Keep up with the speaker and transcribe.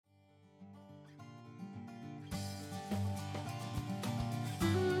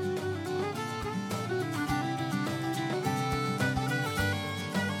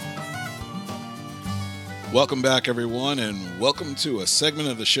Welcome back, everyone, and welcome to a segment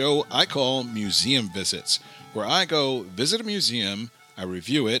of the show I call Museum Visits, where I go visit a museum, I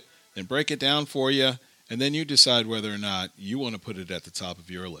review it, then break it down for you, and then you decide whether or not you want to put it at the top of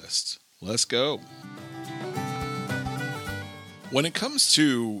your list. Let's go. When it comes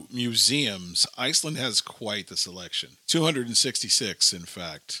to museums, Iceland has quite the selection. 266, in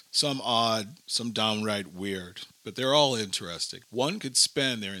fact. Some odd, some downright weird, but they're all interesting. One could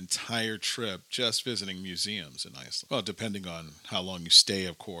spend their entire trip just visiting museums in Iceland. Well, depending on how long you stay,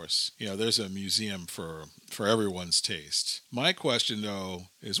 of course. You know, there's a museum for everyone's taste. My question, though,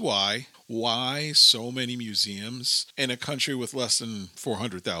 is why? Why so many museums in a country with less than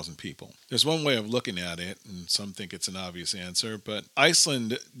 400,000 people? There's one way of looking at it, and some think it's an obvious answer, but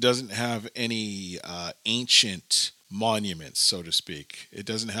Iceland doesn't have any ancient monuments, so to speak. It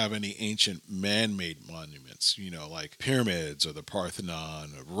doesn't have any ancient man-made monuments, like pyramids or the Parthenon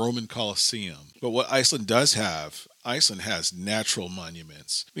or Roman Colosseum. But what Iceland does have, Iceland has natural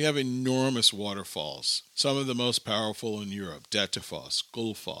monuments. We have enormous waterfalls. Some of the most powerful in Europe, Dettifoss,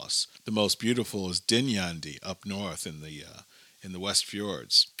 Gullfoss. The most beautiful is Dynjandi up north in the West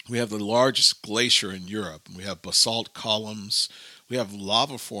Fjords. We have the largest glacier in Europe. We have basalt columns. We have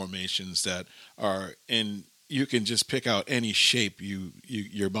lava formations that are in. You can just pick out any shape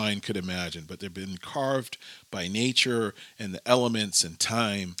your mind could imagine, but they've been carved by nature and the elements and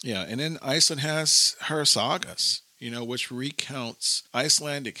time. Yeah, and then Iceland has her sagas, which recounts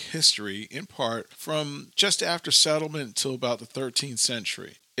Icelandic history in part from just after settlement till about the 13th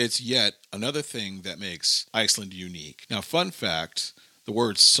century. It's yet another thing that makes Iceland unique. Now, fun fact, the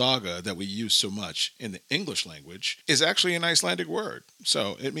word saga that we use so much in the English language is actually an Icelandic word.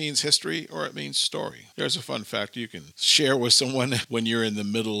 So it means history or it means story. There's a fun fact you can share with someone when you're in the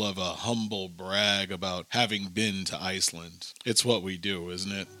middle of a humble brag about having been to Iceland. It's what we do,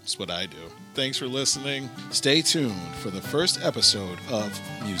 isn't it? It's what I do. Thanks for listening. Stay tuned for the first episode of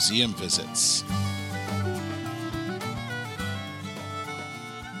Museum Visits.